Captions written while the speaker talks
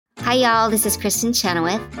Hi, y'all. This is Kristen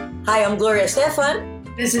Chenoweth. Hi, I'm Gloria Stefan.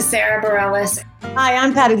 This is Sarah Bareilles. Hi,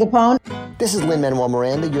 I'm Patti LuPone. This is Lin-Manuel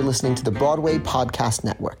Miranda. You're listening to the Broadway Podcast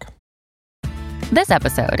Network. This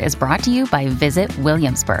episode is brought to you by Visit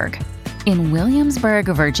Williamsburg. In Williamsburg,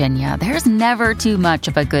 Virginia, there's never too much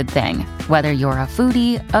of a good thing. Whether you're a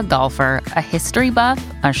foodie, a golfer, a history buff,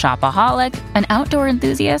 a shopaholic, an outdoor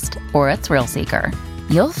enthusiast, or a thrill seeker,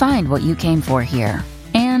 you'll find what you came for here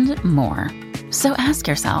and more. So ask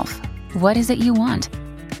yourself, what is it you want?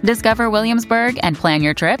 Discover Williamsburg and plan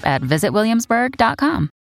your trip at visitwilliamsburg.com.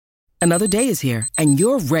 Another day is here, and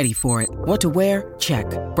you're ready for it. What to wear? Check.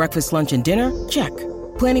 Breakfast, lunch, and dinner? Check.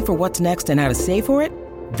 Planning for what's next and how to save for it?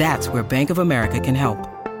 That's where Bank of America can help.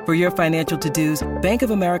 For your financial to-dos, Bank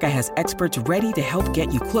of America has experts ready to help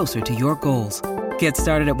get you closer to your goals. Get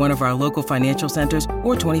started at one of our local financial centers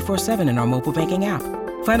or 24/7 in our mobile banking app.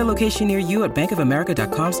 Find a location near you at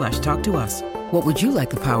bankofamerica.com/talktous. What would you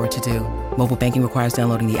like the power to do? Mobile banking requires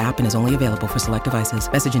downloading the app and is only available for select devices.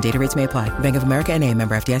 Message and data rates may apply. Bank of America N.A.,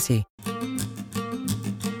 member FDIC.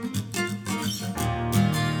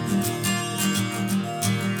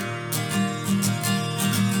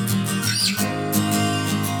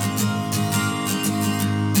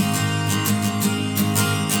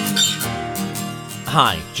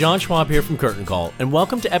 Hi, John Schwab here from Curtain Call, and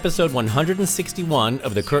welcome to episode 161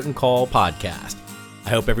 of the Curtain Call podcast.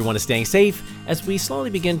 I hope everyone is staying safe as we slowly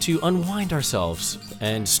begin to unwind ourselves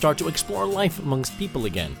and start to explore life amongst people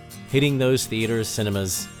again, hitting those theaters,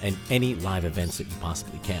 cinemas, and any live events that you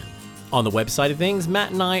possibly can. On the website of things,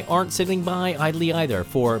 Matt and I aren't sitting by idly either.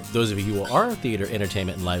 For those of you who are theater,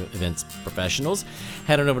 entertainment, and live events professionals,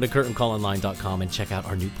 head on over to curtaincallonline.com and check out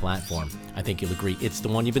our new platform. I think you'll agree it's the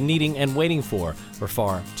one you've been needing and waiting for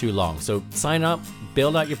far too long. So sign up,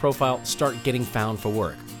 build out your profile, start getting found for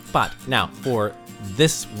work. But now, for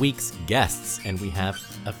this week's guests, and we have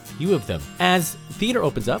a few of them. As theater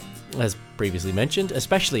opens up, as previously mentioned,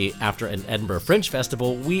 especially after an Edinburgh Fringe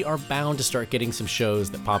Festival, we are bound to start getting some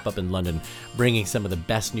shows that pop up in London, bringing some of the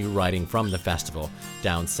best new writing from the festival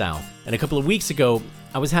down south. And a couple of weeks ago,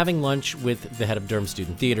 I was having lunch with the head of Durham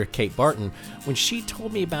Student Theatre, Kate Barton, when she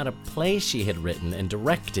told me about a play she had written and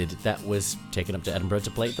directed that was taken up to Edinburgh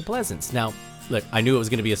to play at the Pleasance. Now, look, I knew it was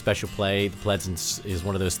going to be a special play. The Pleasance is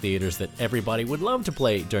one of those theaters that everybody would love to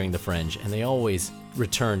play during the Fringe, and they always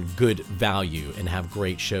return good value and have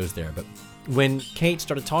great shows there. But when Kate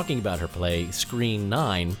started talking about her play, Screen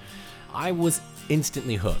 9, I was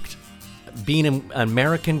instantly hooked. Being an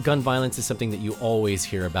American, gun violence is something that you always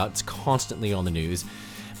hear about. It's constantly on the news.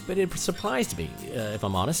 But it surprised me, if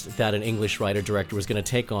I'm honest, that an English writer-director was going to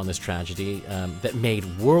take on this tragedy that made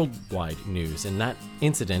worldwide news. And that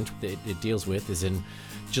incident that it deals with is in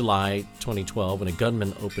July 2012 when a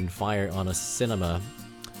gunman opened fire on a cinema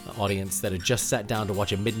audience that had just sat down to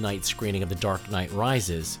watch a midnight screening of The Dark Knight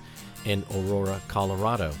Rises in Aurora,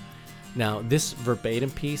 Colorado. Now, this verbatim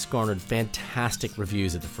piece garnered fantastic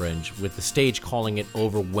reviews at the Fringe, with the stage calling it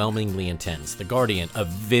overwhelmingly intense, The Guardian a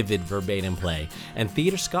vivid verbatim play, and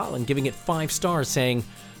Theatre Scotland giving it 5 stars, saying,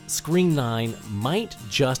 Screen 9 might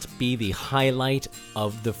just be the highlight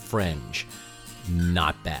of the Fringe.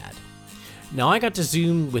 Not bad. Now, I got to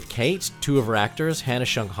Zoom with Kate, 2 of her actors, Hannah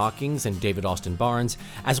Shunk Hawkins and David Austin Barnes,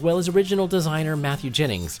 as well as original designer Matthew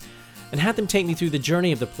Jennings, and had them take me through the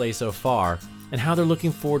journey of the play so far, and how they're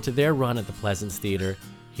looking forward to their run at the Pleasance Theatre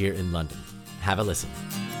here in London. Have a listen.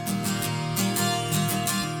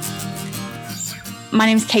 My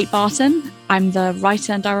name is Kate Barton. I'm the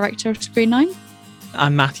writer and director of Screen 9.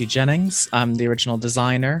 I'm Matthew Jennings. I'm the original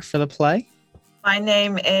designer for the play. My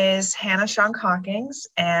name is Hannah Shunk Hawkins,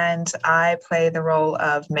 and I play the role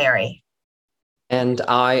of Mary. And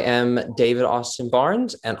I am David Austin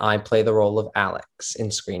Barnes, and I play the role of Alex in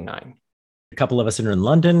Screen 9. A couple of us are in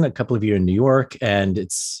London, a couple of you are in New York, and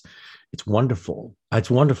it's wonderful.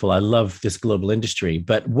 It's wonderful. I love this global industry.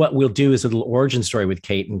 But what we'll do is a little origin story with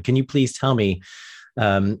Kate. And can you please tell me,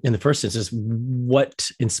 in the first instance,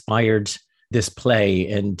 what inspired this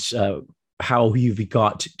play and how you've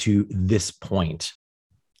got to this point?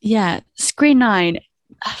 Yeah, Screen 9.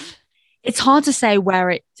 It's hard to say where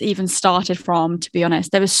it even started from, to be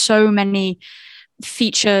honest. There were so many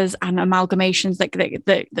features and amalgamations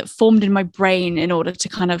that formed in my brain in order to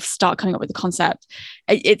kind of start coming up with the concept.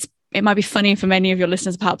 It might be funny for many of your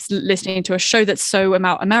listeners, perhaps listening to a show that's so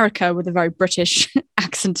about America with a very British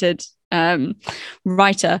accented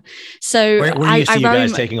writer. So we're used to you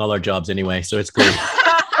guys taking all our jobs anyway, so it's cool.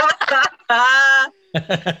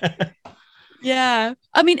 Yeah,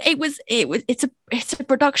 I mean, it's a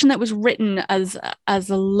production that was written as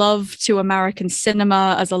a love to American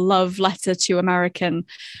cinema, as a love letter to American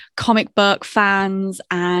comic book fans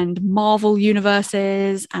and Marvel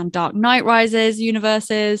universes and Dark Knight Rises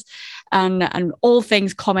universes, and all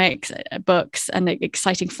things comics, books, and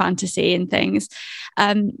exciting fantasy and things,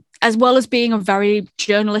 as well as being a very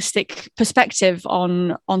journalistic perspective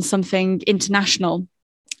on something international,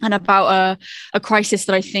 and about a crisis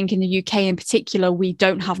that I think in the UK in particular, we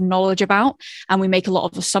don't have knowledge about, and we make a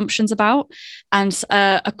lot of assumptions about. And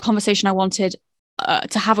a conversation I wanted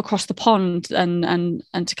to have across the pond, and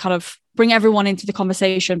to kind of bring everyone into the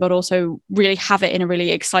conversation, but also really have it in a really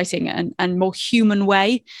exciting and more human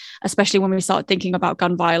way, especially when we start thinking about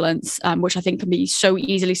gun violence, which I think can be so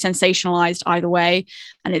easily sensationalized either way.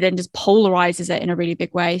 And it then just polarizes it in a really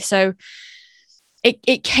big way. So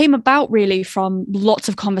it came about really from lots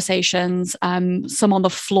of conversations, some on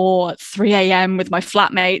the floor at 3 a.m. with my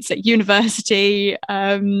flatmates at university,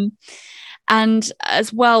 and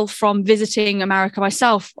as well from visiting America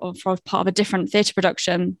myself for part of a different theatre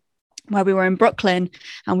production where we were in Brooklyn,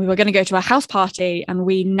 and we were going to go to a house party, and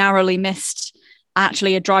we narrowly missed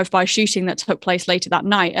actually a drive-by shooting that took place later that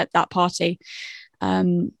night at that party,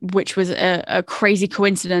 which was a crazy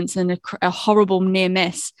coincidence and a horrible near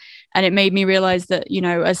miss. And it made me realize that, you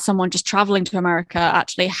know, as someone just traveling to America,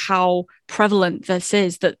 actually how prevalent this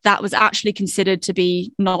is, that was actually considered to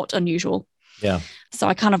be not unusual. Yeah. So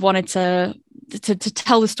I kind of wanted to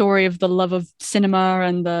tell the story of the love of cinema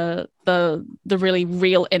and the really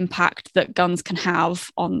real impact that guns can have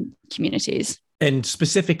on communities. And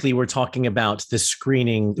specifically, we're talking about the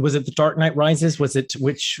screening. Was it The Dark Knight Rises? Was it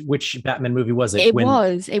which Batman movie was it? It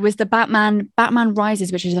was the Batman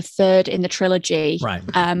Rises, which is the third in the trilogy. Right.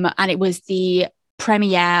 And it was the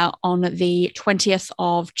premiere on the 20th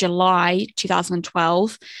of July,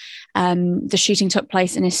 2012. The shooting took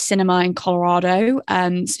place in a cinema in Colorado,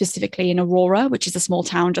 specifically in Aurora, which is a small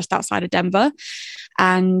town just outside of Denver.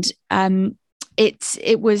 And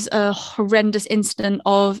it was a horrendous incident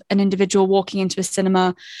of an individual walking into a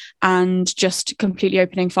cinema and just completely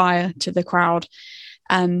opening fire to the crowd.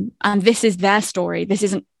 And this is their story. This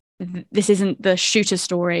isn't the shooter's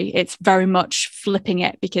story. It's very much flipping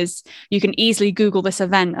it, because you can easily Google this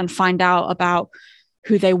event and find out about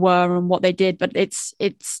who they were and what they did, but it's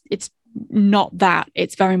not that.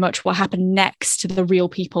 It's very much what happened next to the real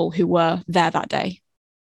people who were there that day.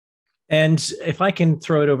 And if I can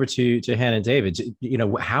throw it over to Hannah and David, you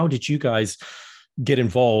know, how did you guys get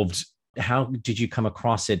involved? How did you come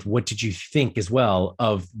across it? What did you think as well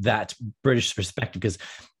of that British perspective? Because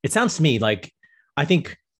it sounds to me like, I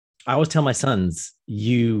think I always tell my sons,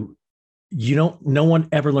 no one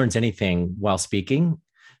ever learns anything while speaking.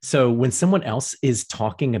 So when someone else is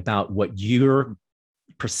talking about what your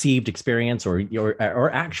perceived experience or your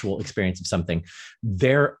actual experience of something,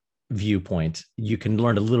 their viewpoint, you can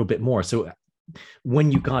learn a little bit more. So when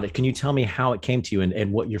you got it, can you tell me how it came to you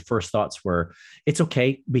and what your first thoughts were? It's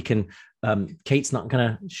okay. We can, she's not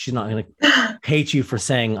gonna hate you for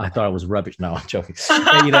saying, I thought it was rubbish. No, I'm joking.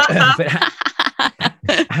 You know, but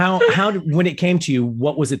how when it came to you,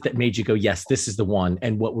 what was it that made you go, yes, this is the one?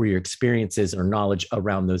 And what were your experiences or knowledge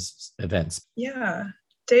around those events? Yeah.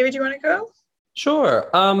 David, you want to go? Sure.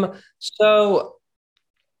 So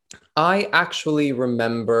I actually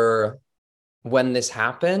remember when this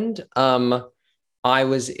happened. I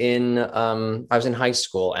was in high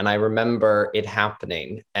school, and I remember it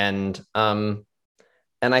happening. And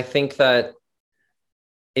I think that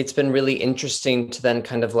it's been really interesting to then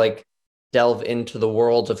kind of like delve into the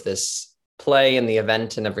world of this play and the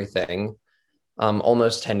event and everything,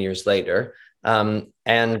 almost 10 years later,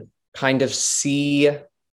 and kind of see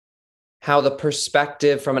how the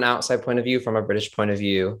perspective from an outside point of view, from a British point of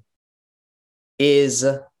view, is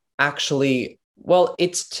actually, well,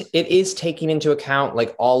 it is taking into account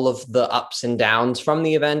like all of the ups and downs from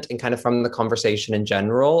the event and kind of from the conversation in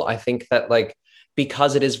general. I think that like,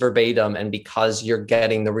 because it is verbatim and because you're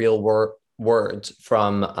getting the real words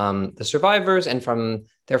from the survivors and from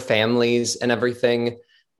their families and everything,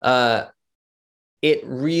 it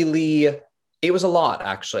was a lot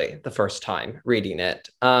actually the first time reading it.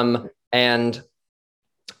 And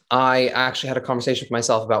I actually had a conversation with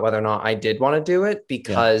myself about whether or not I did want to do it,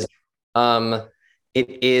 because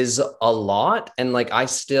it is a lot. And like,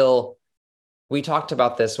 we talked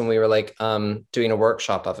about this when we were like doing a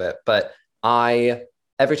workshop of it, but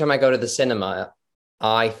every time I go to the cinema,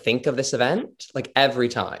 I think of this event, like every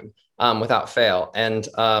time, without fail. And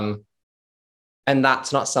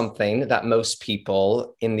that's not something that most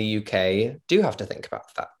people in the UK do have to think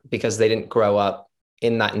about, that because they didn't grow up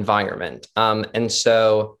in that environment. And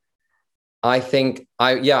so I think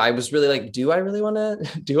I was really like, do I want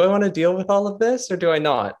to deal with all of this or do I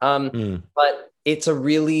not? But it's a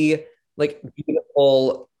really like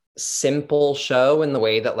beautiful, simple show in the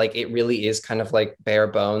way that like it really is kind of like bare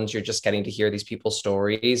bones. You're just getting to hear these people's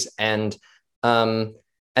stories and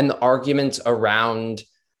the arguments around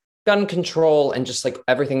gun control and just like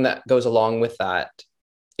everything that goes along with that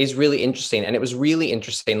is really interesting. And it was really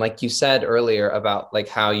interesting, like you said earlier about like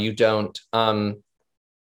how you don't learn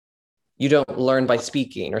by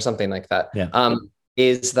speaking or something like that.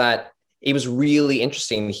 Is that it was really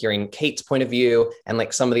interesting hearing Kate's point of view and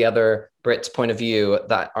like some of the other Brits' point of view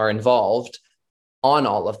that are involved on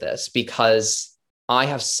all of this, because I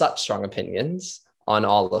have such strong opinions on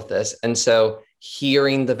all of this. And so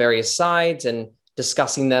hearing the various sides and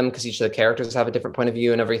discussing them, because each of the characters have a different point of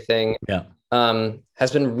view and everything,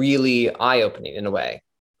 has been really eye-opening in a way.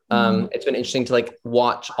 It's been interesting to like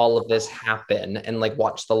watch all of this happen and like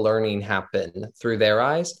watch the learning happen through their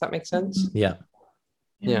eyes, if that makes sense. Yeah.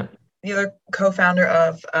 The other co-founder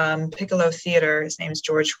of Piccolo Theater, his name is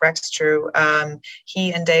George Rextrew.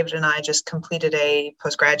 He and David and I just completed a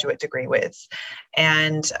postgraduate degree with.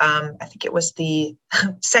 And I think it was the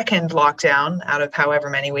second lockdown out of however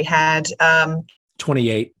many we had.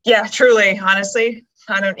 28. Yeah, truly, honestly.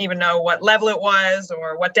 I don't even know what level it was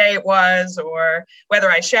or what day it was or whether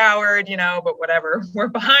I showered, but whatever. We're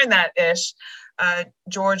behind that ish.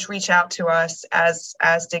 George reached out to us, as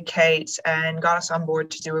did Kate, and got us on board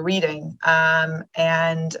to do a reading.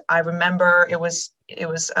 And I remember it was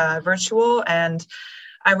virtual, and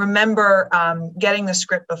I remember getting the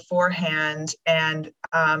script beforehand, and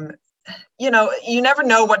you never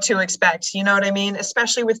know what to expect. You know what I mean?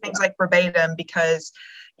 Especially with things like verbatim, because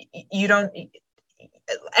you don't.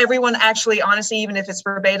 Everyone actually, honestly, even if it's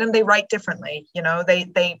verbatim, they write differently.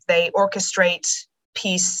 They orchestrate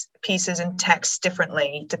pieces and text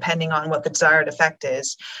differently depending on what the desired effect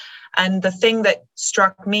is. And the thing that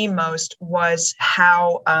struck me most was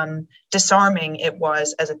how disarming it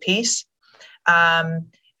was as a piece.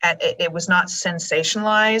 And it was not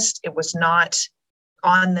sensationalized. It was not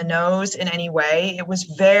on the nose in any way. It was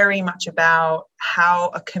very much about how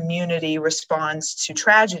a community responds to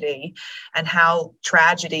tragedy and how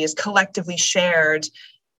tragedy is collectively shared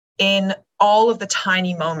in all of the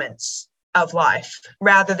tiny moments of life,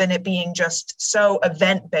 rather than it being just so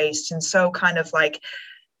event-based and so kind of like,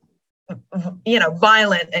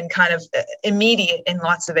 violent and kind of immediate in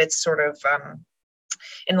lots of its sort of,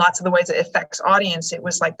 in lots of the ways it affects audience. It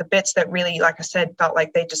was like the bits that really, like I said, felt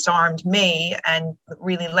like they disarmed me and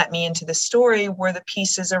really let me into the story were the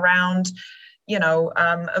pieces around,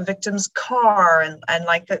 a victim's car and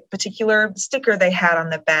like the particular sticker they had on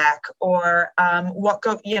the back, or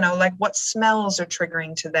what smells are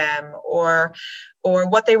triggering to them, or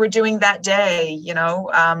what they were doing that day.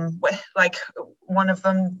 Like one of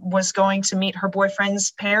them was going to meet her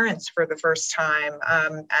boyfriend's parents for the first time,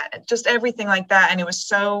 just everything like that. And it was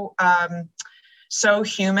so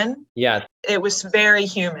human. Yeah, it was very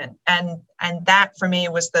human. And that for me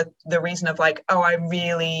was the reason of like, oh, I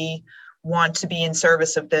really want to be in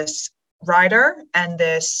service of this writer and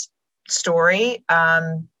this story,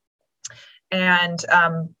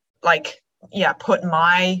 put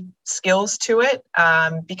my skills to it,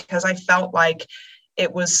 because I felt like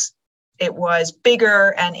it was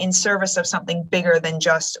bigger and in service of something bigger than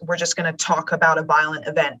just, we're just going to talk about a violent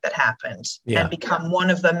event that happened and become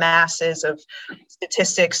one of the masses of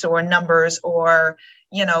statistics or numbers or,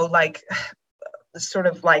 sort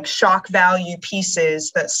of like shock value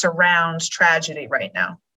pieces that surround tragedy right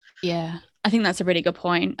now. Yeah, I think that's a really good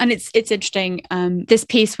point. And it's interesting. This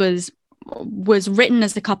piece was written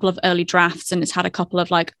as a couple of early drafts and it's had a couple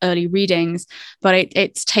of like early readings, but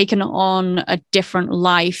it's taken on a different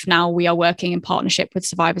life. Now we are working in partnership with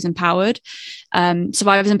Survivors Empowered.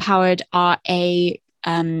 Survivors Empowered are a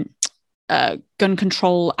gun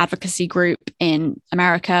control advocacy group in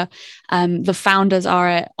America. The founders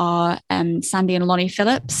are Sandy and Lonnie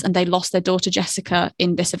Phillips, and they lost their daughter Jessica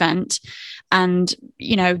in this event. And,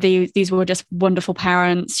 these were just wonderful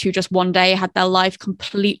parents who just one day had their life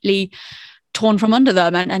completely torn from under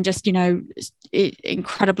them. And just,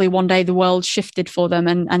 incredibly one day the world shifted for them.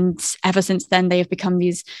 And ever since then, they have become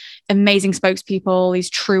these amazing spokespeople, these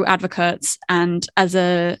true advocates. And as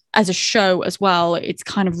a show as well, it's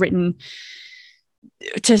kind of written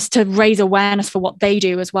to raise awareness for what they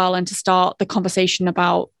do as well, and to start the conversation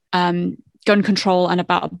about gun control and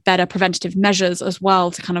about better preventative measures as well,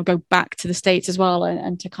 to kind of go back to the States as well,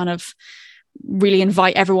 and to kind of really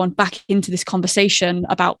invite everyone back into this conversation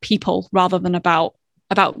about people rather than about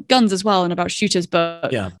guns as well, and about shooters,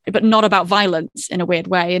 but not about violence in a weird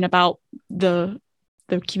way, and about the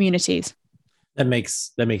communities.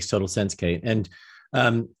 That makes total sense, Kate. And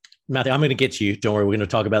Matthew, I'm going to get to you. Don't worry, we're going to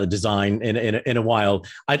talk about the design in a while.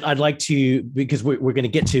 I'd like to, because we're going to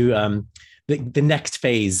get to the next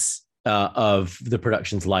phase of the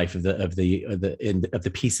production's life, of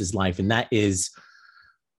the piece's life, and that is,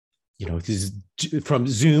 from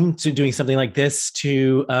Zoom to doing something like this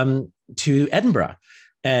to Edinburgh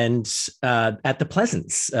and at the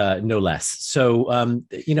Pleasance, no less. So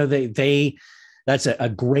they that's a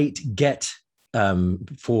great get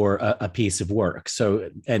for a piece of work. So,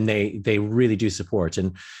 and they really do support.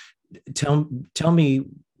 And tell me,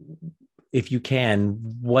 if you can,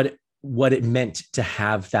 what it meant to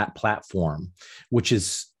have that platform, which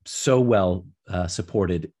is so well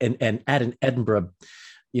supported, and at an Edinburgh,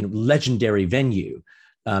 legendary venue,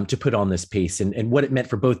 to put on this piece, and what it meant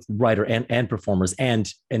for both writer and performers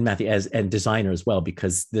and Matthew and designer as well,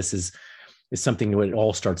 because this is something where it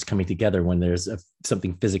all starts coming together when there's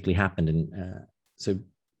something physically happened. And so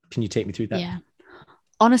can you take me through that? Yeah.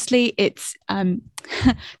 Honestly, it's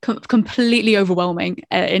completely overwhelming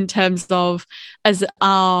in terms of, as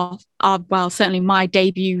certainly my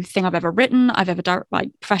debut thing I've ever written, I've ever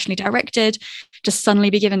professionally directed, just suddenly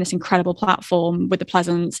be given this incredible platform with the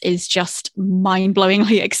Pleasance is just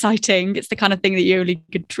mind-blowingly exciting. It's the kind of thing that you only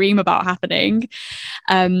could dream about happening.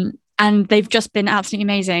 And they've just been absolutely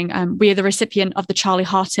amazing. We are the recipient of the Charlie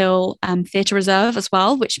Hartill Theatre Reserve as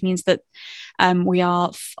well, which means that we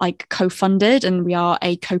are co-funded, and we are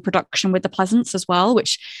a co-production with the Pleasance as well,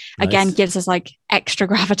 which again gives us extra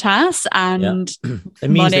gravitas and it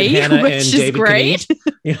means money, that Hannah which and is David great.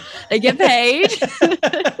 They get paid.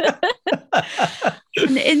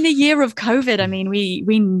 And in the year of COVID, I mean, we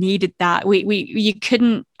needed that.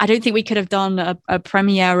 I don't think we could have done a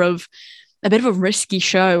premiere of a bit of a risky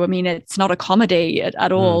show. I mean, it's not a comedy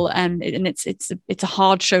at all, and it's a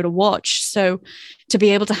hard show to watch. So to be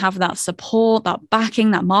able to have that support, that backing,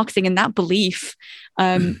 that marketing, and that belief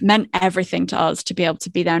meant everything to us to be able to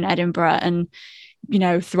be there in Edinburgh. And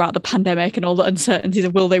throughout the pandemic and all the uncertainties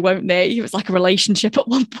of will they, won't they, it was like a relationship at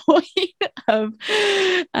one point. But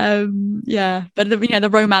the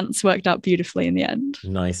romance worked out beautifully in the end.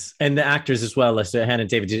 Nice. And the actors as well. So Hannah and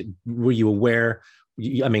David, were you aware?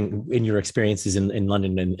 I mean, in your experiences in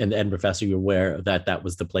London and the Edinburgh Festival, you're aware that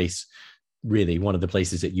was the place, really one of the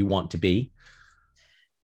places that you want to be?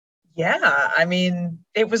 Yeah, I mean,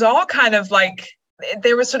 it was all kind of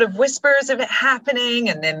there were sort of whispers of it happening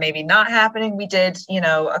and then maybe not happening. We did,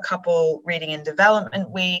 a couple reading and development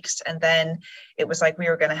weeks, and then it was we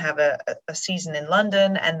were going to have a season in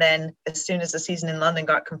London. And then as soon as the season in London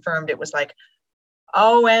got confirmed, it was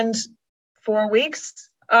and 4 weeks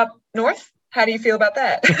up north. How do you feel about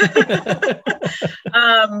that?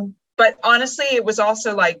 But honestly, it was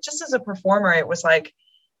also just as a performer, it was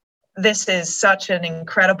this is such an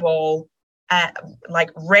incredible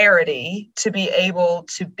rarity to be able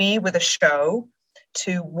to be with a show,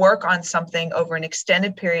 to work on something over an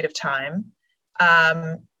extended period of time,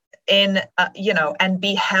 and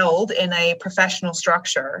be held in a professional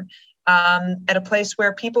structure, at a place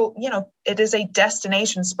where people, it is a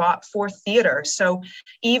destination spot for theater. So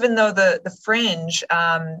even though the Fringe,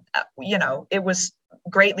 it was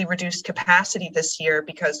greatly reduced capacity this year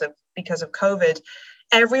because of COVID,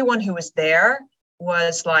 everyone who was there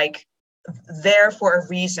was there for a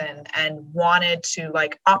reason and wanted to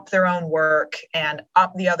up their own work and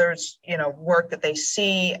up the others, work that they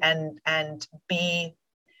see and be,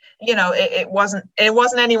 it wasn't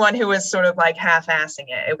anyone who was sort of half-assing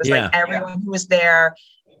it. It was everyone who was there,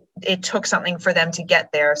 it took something for them to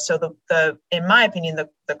get there. So the in my opinion,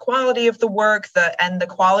 the quality of the work, and the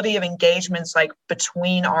quality of engagements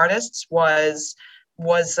between artists was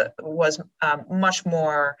much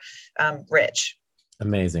more rich.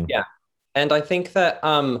 Amazing. Yeah. And I think that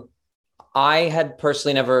I had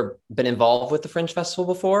personally never been involved with the Fringe Festival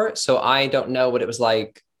before, so I don't know what it was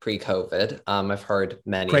like pre-COVID. I've heard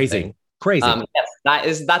many things. Crazy.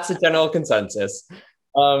 Yes, that's a general consensus.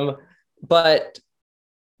 But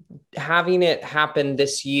having it happen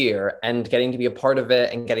this year and getting to be a part of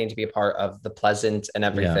it and getting to be a part of the Pleasance and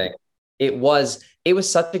everything, it was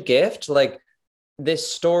such a gift. This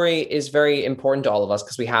story is very important to all of us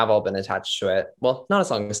because we have all been attached to it. Well, not as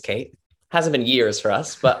long as Kate. Hasn't been years for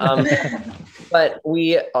us, but but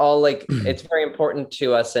we all it's very important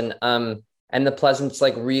to us, and the Pleasance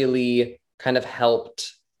really kind of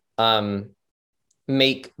helped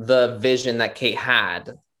make the vision that Kate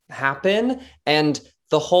had happen, and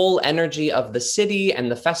the whole energy of the city and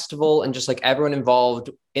the festival and just everyone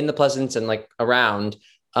involved in the Pleasance and around,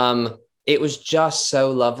 it was just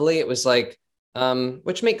so lovely. It was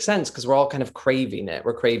which makes sense because we're all kind of craving it.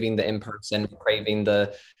 We're craving the in-person, craving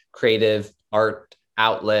the creative art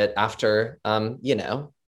outlet after,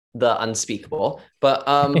 the unspeakable. But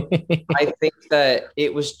I think that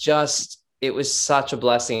it was such a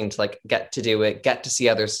blessing to like get to do it, get to see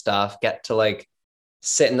other stuff, get to like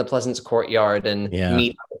sit in the Pleasance courtyard and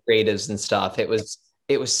meet other creatives and stuff. It was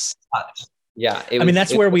such,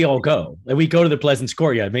 that's where we all go. And we go to the Pleasance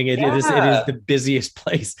courtyard. I mean, it is the busiest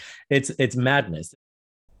place. It's madness.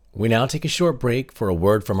 We now take a short break for a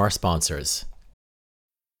word from our sponsors.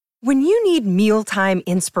 When you need mealtime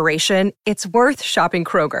inspiration, it's worth shopping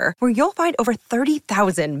Kroger, where you'll find over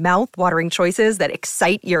 30,000 mouth-watering choices that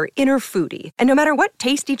excite your inner foodie. And no matter what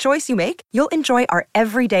tasty choice you make, you'll enjoy our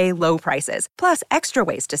everyday low prices, plus extra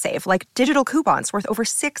ways to save, like digital coupons worth over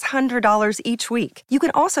 $600 each week. You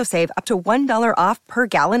can also save up to $1 off per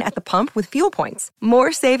gallon at the pump with fuel points.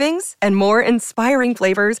 More savings and more inspiring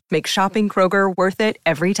flavors make shopping Kroger worth it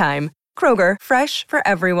every time. Kroger, fresh for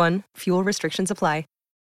everyone. Fuel restrictions apply.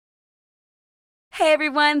 Hey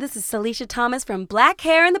everyone, this is Celicia Thomas from Black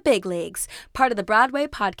Hair in the Big Leagues, part of the Broadway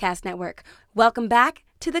Podcast Network. Welcome back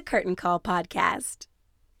to the Curtain Call Podcast.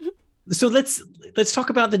 So let's talk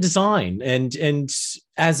about the design. And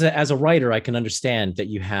as a writer, I can understand that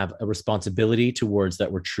you have a responsibility to words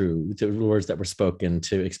that were true, to words that were spoken,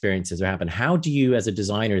 to experiences that happened. How do you, as a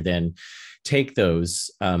designer, then take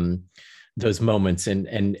those moments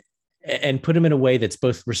and put them in a way that's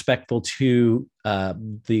both respectful to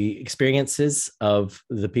the experiences of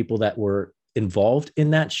the people that were involved in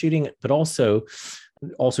that shooting, but also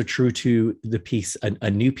true to the piece, a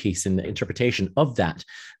new piece in the interpretation of that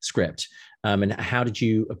script? And how did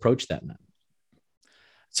you approach that, Matt?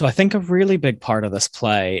 So I think a really big part of this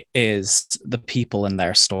play is the people and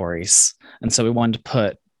their stories. And so we wanted to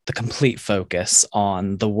put the complete focus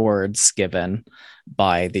on the words given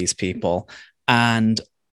by these people. And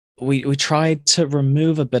we tried to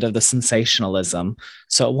remove a bit of the sensationalism.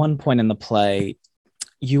 So at one point in the play,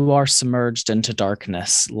 you are submerged into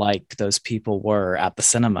darkness like those people were at the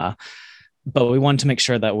cinema. But we wanted to make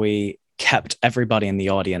sure that we kept everybody in the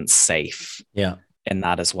audience safe in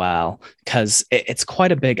that as well. Because it's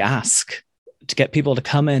quite a big ask to get people to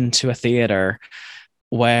come into a theater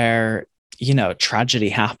where, tragedy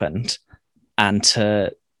happened, and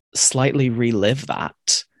to slightly relive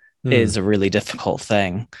that is a really difficult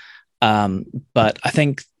thing. But I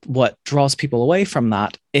think what draws people away from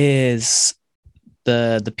that is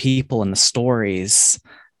the people and the stories,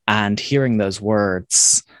 and hearing those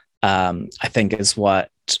words, I think is what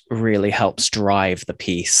really helps drive the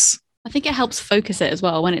piece. I think it helps focus it as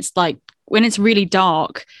well. When it's really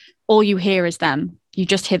dark, all you hear is them. You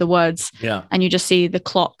just hear the words, and you just see the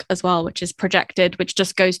clock as well, which is projected, which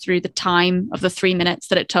just goes through the time of the 3 minutes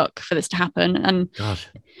that it took for this to happen.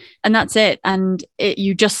 And that's it. And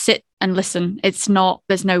you just sit and listen. There's no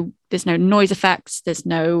noise effects. There's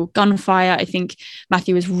no gunfire. I think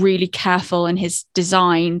Matthew was really careful in his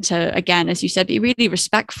design to, again, as you said, be really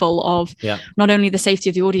respectful of not only the safety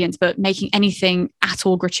of the audience, but making anything at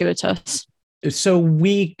all gratuitous. So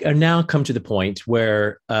we are now come to the point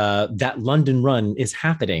where that London run is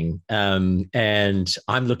happening, and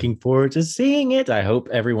I'm looking forward to seeing it. I hope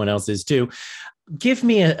everyone else is too. Give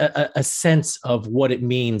me a sense of what it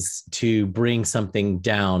means to bring something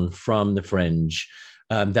down from the Fringe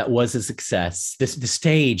that was a success. The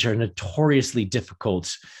stage are notoriously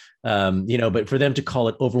difficult, but for them to call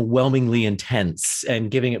it overwhelmingly intense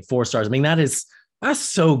and giving it 4 stars, I mean, that's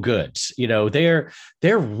so good.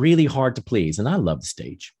 They're really hard to please. And I love the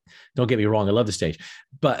stage. Don't get me wrong. I love the stage,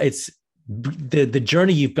 but it's the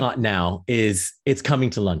journey you've got now it's coming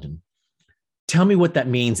to London. Tell me what that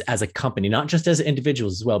means as a company, not just as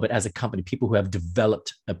individuals as well, but as a company, people who have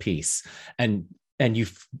developed a piece. And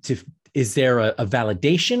is there a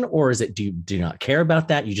validation, or is it, do you not care about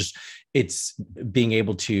that? It's being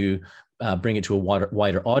able to bring it to a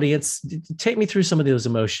wider audience. Take me through some of those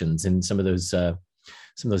emotions and some of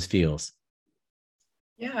those feels.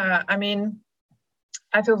 Yeah, I mean,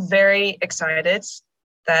 I feel very excited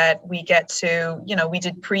that we get to, we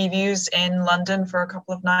did previews in London for a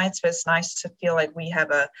couple of nights, but it's nice to feel like we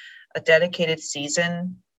have a dedicated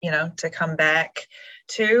season, to come back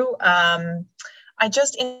to. I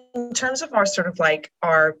just, in terms of our sort of like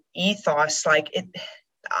our ethos, I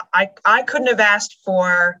couldn't have asked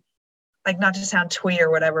for, like, not to sound twee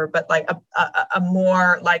or whatever, but like a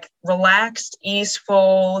more like relaxed,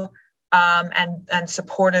 easeful, and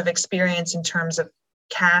supportive experience in terms of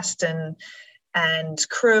cast and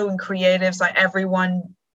crew and creatives. Like,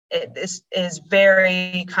 everyone is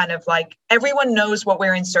very kind of like, everyone knows what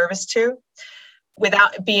we're in service to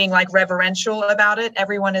without being like reverential about it.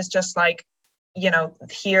 Everyone is just like,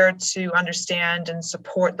 here to understand and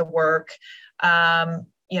support the work.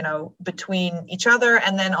 between each other,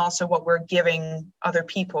 and then also what we're giving other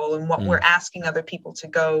people and what we're asking other people to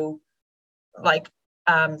go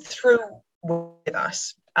through with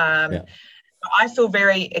us. I feel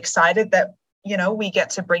very excited that, we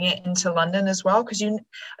get to bring it into London as well. Because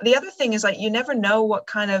the other thing is, you never know what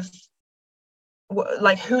kind of,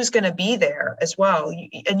 who's going to be there as well.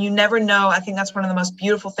 And you never know. I think that's one of the most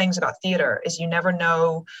beautiful things about theater is you never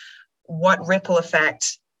know what ripple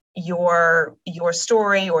effect your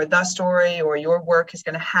story or the story or your work is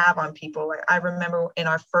going to have on people. I remember in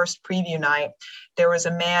our first preview night, there was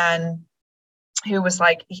a man who was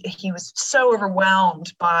he was so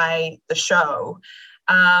overwhelmed by the show.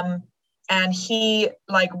 And he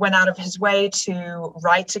went out of his way to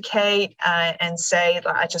write to Kate and say,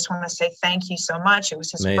 I just want to say thank you so much. It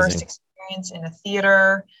was his first experience in a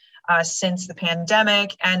theater since the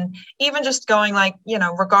pandemic. And even just going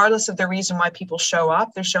regardless of the reason why people show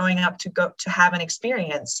up, they're showing up to have an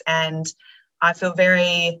experience. And I feel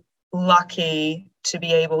very lucky to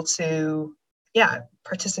be able to,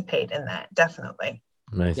 participate in that. Definitely.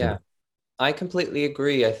 Amazing. Yeah, I completely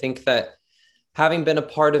agree. I think that having been a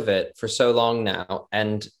part of it for so long now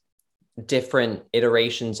and different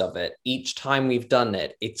iterations of it, each time we've done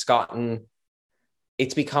it, it's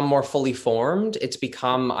become more fully formed. It's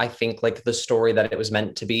become, I think, the story that it was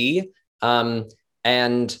meant to be.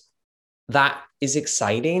 And that is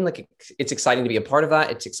exciting. It's exciting to be a part of that.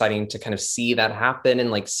 It's exciting to kind of see that happen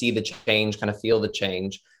and see the change, kind of feel the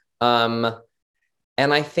change.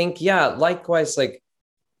 And I think, likewise,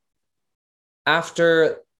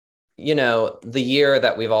 after, the year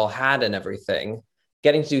that we've all had and everything,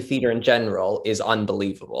 getting to do theater in general is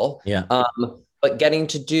unbelievable. Yeah. But getting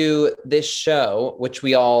to do this show, which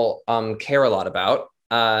we all care a lot about,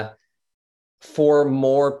 for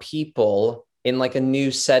more people in a new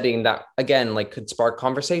setting that, again, could spark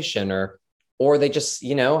conversation or they just,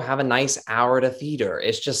 have a nice hour at a theater.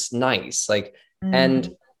 It's just nice.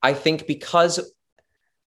 And I think because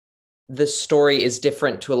the story is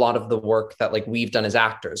different to a lot of the work that we've done as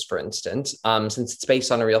actors, for instance, since it's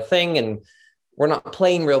based on a real thing and we're not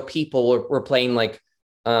playing real people, we're playing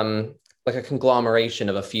a conglomeration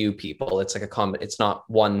of a few people. It's it's not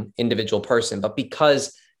one individual person, but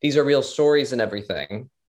because these are real stories and everything,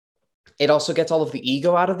 it also gets all of the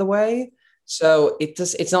ego out of the way. So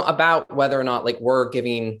it's not about whether or not we're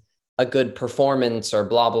giving a good performance or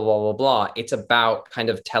blah, blah, blah, blah, blah. It's about kind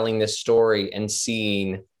of telling this story and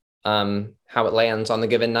seeing how it lands on the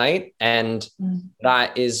given night. And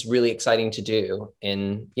that is really exciting to do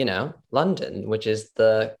in, London, which is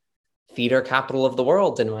the theater capital of the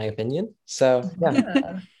world, in my opinion. So,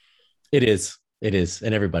 yeah. It is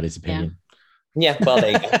in everybody's opinion. Yeah. Well,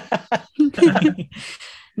 there you go.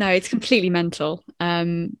 No, it's completely mental.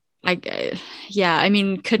 Couldn't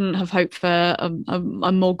have hoped for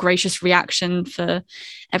a more gracious reaction for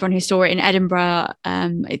everyone who saw it in Edinburgh.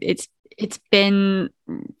 It's been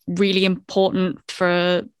really important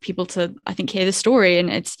for people to, I think, hear the story,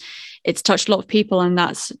 and it's touched a lot of people, and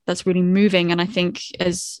that's really moving. And I think,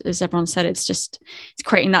 as everyone said, it's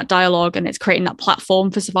creating that dialogue and it's creating that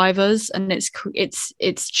platform for survivors, and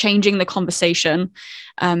it's changing the conversation,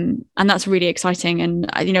 and that's really exciting.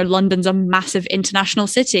 And London's a massive international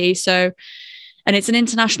city, and it's an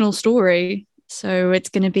international story, so it's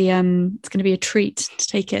going to be a treat to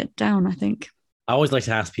take it down, I think. I always like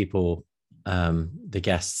to ask people, the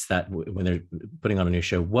guests, that when they're putting on a new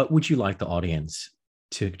show, what would you like the audience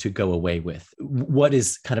to go away with? What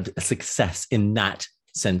is kind of a success in that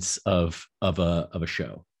sense of a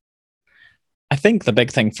show? I think the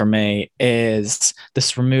big thing for me is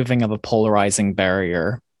this removing of a polarizing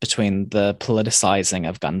barrier between the politicizing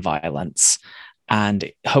of gun violence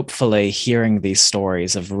and hopefully hearing these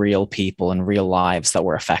stories of real people and real lives that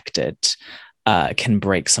were affected can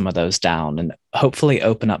break some of those down and hopefully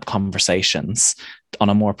open up conversations on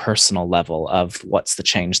a more personal level of what's the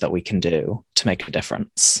change that we can do to make a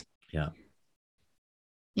difference. Yeah.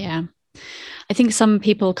 I think some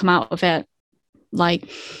people come out of it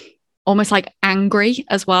almost angry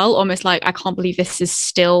as well, almost I can't believe this is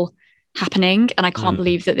still happening, and I can't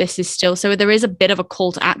believe that this is still. So there is a bit of a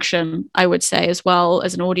call to action, I would say, as well,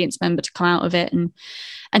 as an audience member, to come out of it and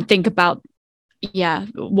think about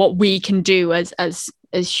what we can do as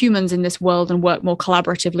humans in this world and work more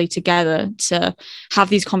collaboratively together to have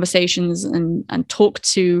these conversations and talk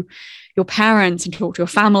to your parents and talk to your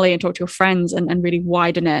family and talk to your friends and really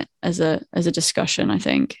widen it as a discussion, I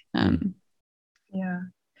think.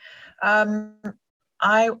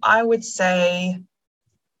 I would say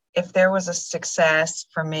if there was a success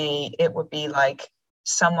for me, it would be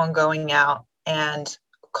someone going out and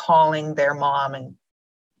calling their mom and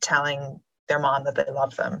telling their mom that they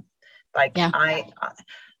love them. Like Yeah.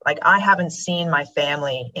 I haven't seen my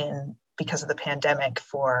family because of the pandemic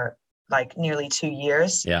for like nearly 2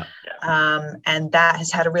 years. Yeah. And that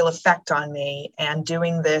has had a real effect on me. And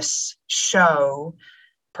doing this show,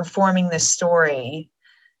 performing this story,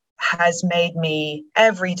 has made me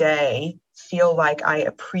every day feel like I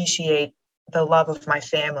appreciate the love of my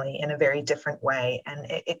family in a very different way. And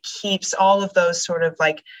it keeps all of those sort of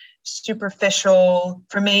like superficial,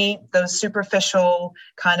 for me, those superficial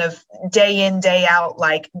kind of day in, day out,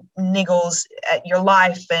 like niggles at your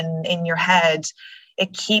life and in your head,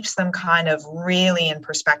 it keeps them kind of really in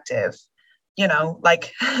perspective, you know,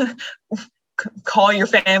 like call your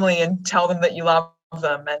family and tell them that you love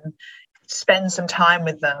them and spend some time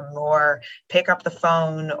with them, or pick up the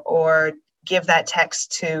phone, or give that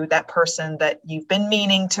text to that person that you've been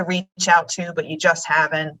meaning to reach out to, but you just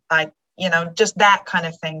haven't. Like, you know, just that kind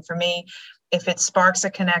of thing. For me, if it sparks a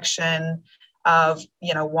connection of,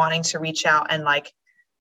 you know, wanting to reach out and like,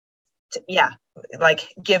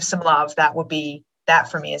 like give some love, that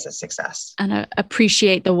for me is a success. And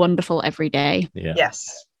appreciate the wonderful every day. Yeah.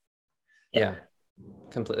 Yes. Yeah,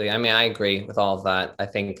 completely. I mean, I agree with all of that. I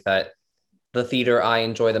think that the theater I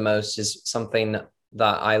enjoy the most is something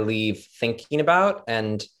that I leave thinking about,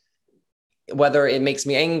 and whether it makes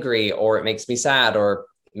me angry or it makes me sad or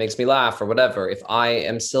it makes me laugh or whatever, if I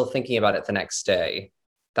am still thinking about it the next day,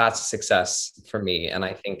 that's a success for me. And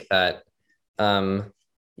I think that, and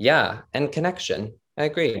connection. I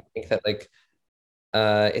agree. I think that like,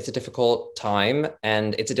 it's a difficult time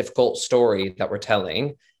and it's a difficult story that we're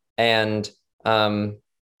telling. And,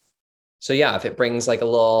 so yeah, if it brings like a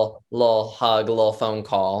little hug, a little phone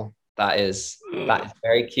call, that is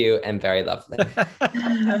very cute and very lovely.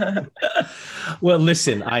 Well,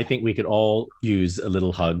 listen, I think we could all use a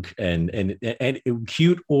little hug, and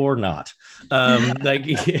cute or not. Like,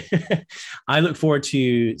 I look forward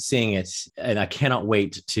to seeing it, and I cannot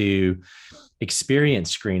wait to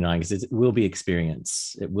experience Screen 9, because it will be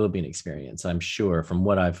experience. It will be an experience, I'm sure, from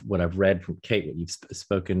what I've read from Kate, what you've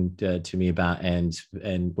spoken to me about, and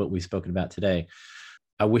what we've spoken about today.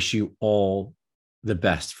 I wish you all the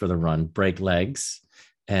best for the run. Break legs,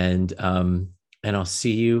 and I'll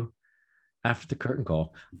see you after the curtain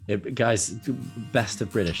call. Guys, best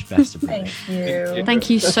of British. Thank you.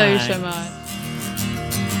 Thank you so much.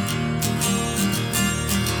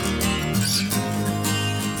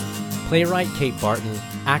 Playwright Kate Barton,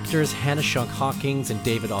 actors Hannah Shunk Hawkins and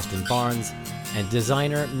David Austin Barnes, and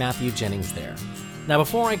designer Matthew Jennings there. Now,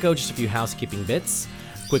 before I go, just a few housekeeping bits.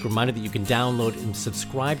 Quick reminder that you can download and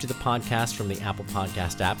subscribe to the podcast from the Apple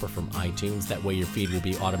Podcast app or from iTunes. That way your feed will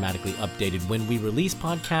be automatically updated when we release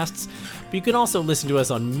podcasts. But you can also listen to us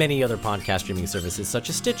on many other podcast streaming services such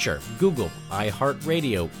as Stitcher, Google,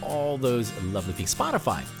 iHeartRadio, all those lovely things.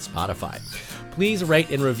 Spotify. Please rate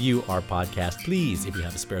and review our podcast, please, if you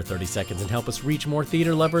have a spare 30 seconds, and help us reach more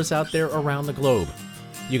theater lovers out there around the globe.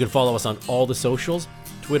 You can follow us on all the socials,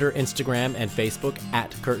 Twitter, Instagram, and Facebook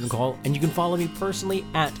at Curtain Call, and you can follow me personally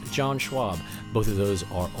at John Schwab. Both of those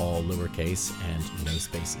are all lowercase and no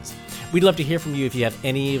spaces. We'd love to hear from you if you have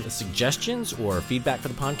any suggestions or feedback for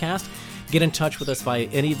the podcast. Get in touch with us via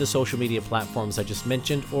any of the social media platforms I just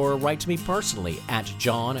mentioned, or write to me personally at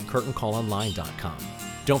john@curtaincallonline.com.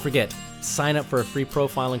 Don't forget, sign up for a free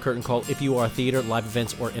profile in Curtain Call if you are a theater, live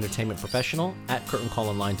events, or entertainment professional at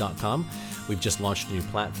curtaincallonline.com. We've just launched a new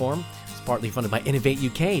platform. It's partly funded by Innovate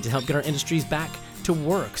UK to help get our industries back to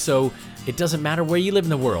work. So it doesn't matter where you live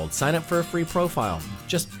in the world. Sign up for a free profile.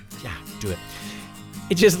 Just, do it.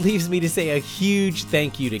 It just leaves me to say a huge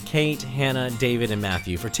thank you to Kate, Hannah, David, and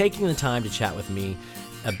Matthew for taking the time to chat with me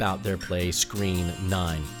about their play Screen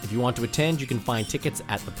 9. If you want to attend, you can find tickets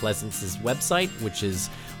at the Pleasance's website, which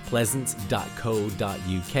is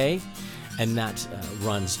pleasance.co.uk, and that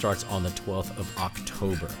run starts on the 12th of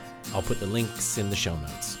October. I'll put the links in the show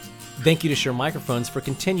notes. Thank you to Shure Microphones for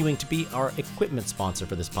continuing to be our equipment sponsor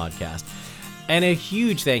for this podcast. And a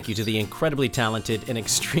huge thank you to the incredibly talented and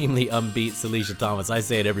extremely upbeat Celicia Thomas. I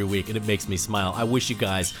say it every week, and it makes me smile. I wish you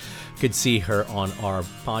guys could see her on our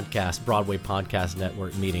podcast, Broadway Podcast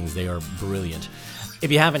Network meetings. They are brilliant. If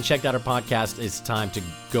you haven't checked out our podcast, it's time to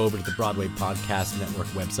go over to the Broadway Podcast Network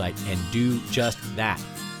website and do just that.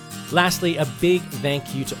 Lastly, a big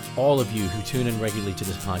thank you to all of you who tune in regularly to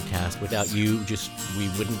this podcast. Without you, we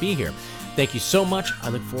wouldn't be here. Thank you so much. I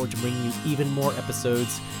look forward to bringing you even more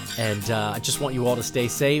episodes. And I just want you all to stay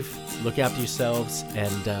safe, look after yourselves,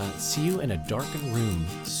 and see you in a darkened room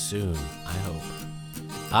soon, I hope.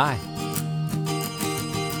 Bye.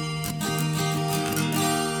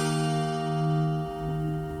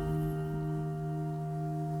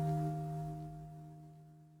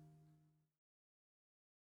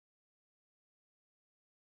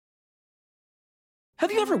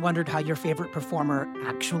 Have you ever wondered how your favorite performer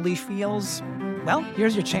actually feels? Well,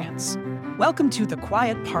 here's your chance. Welcome to The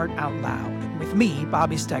Quiet Part Out Loud with me,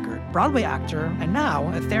 Bobby Steggert, Broadway actor and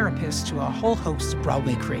now a therapist to a whole host of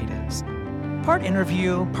Broadway creatives. Part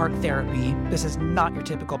interview, part therapy, this is not your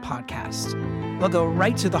typical podcast. We'll go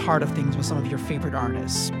right to the heart of things with some of your favorite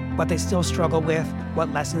artists, what they still struggle with, what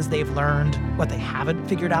lessons they've learned, what they haven't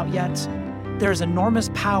figured out yet. There's enormous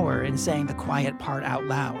power in saying the quiet part out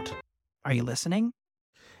loud. Are you listening?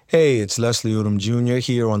 Hey, it's Leslie Odom Jr.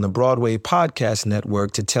 here on the Broadway Podcast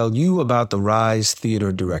Network to tell you about the Rise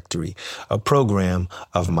Theater Directory, a program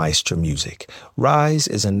of Maestra Music. Rise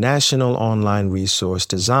is a national online resource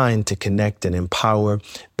designed to connect and empower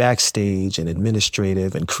backstage and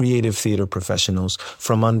administrative and creative theater professionals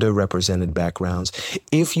from underrepresented backgrounds.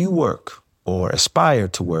 If you work or aspire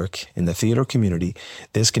to work in the theater community,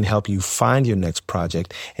 this can help you find your next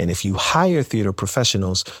project. And if you hire theater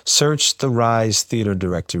professionals, search the Rise Theater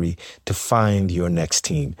Directory to find your next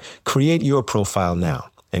team. Create your profile now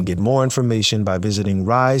and get more information by visiting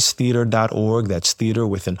risetheater.org. That's theater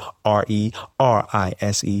with an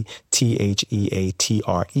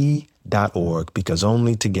RERISETHEATRE.org, because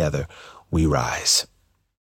only together we rise.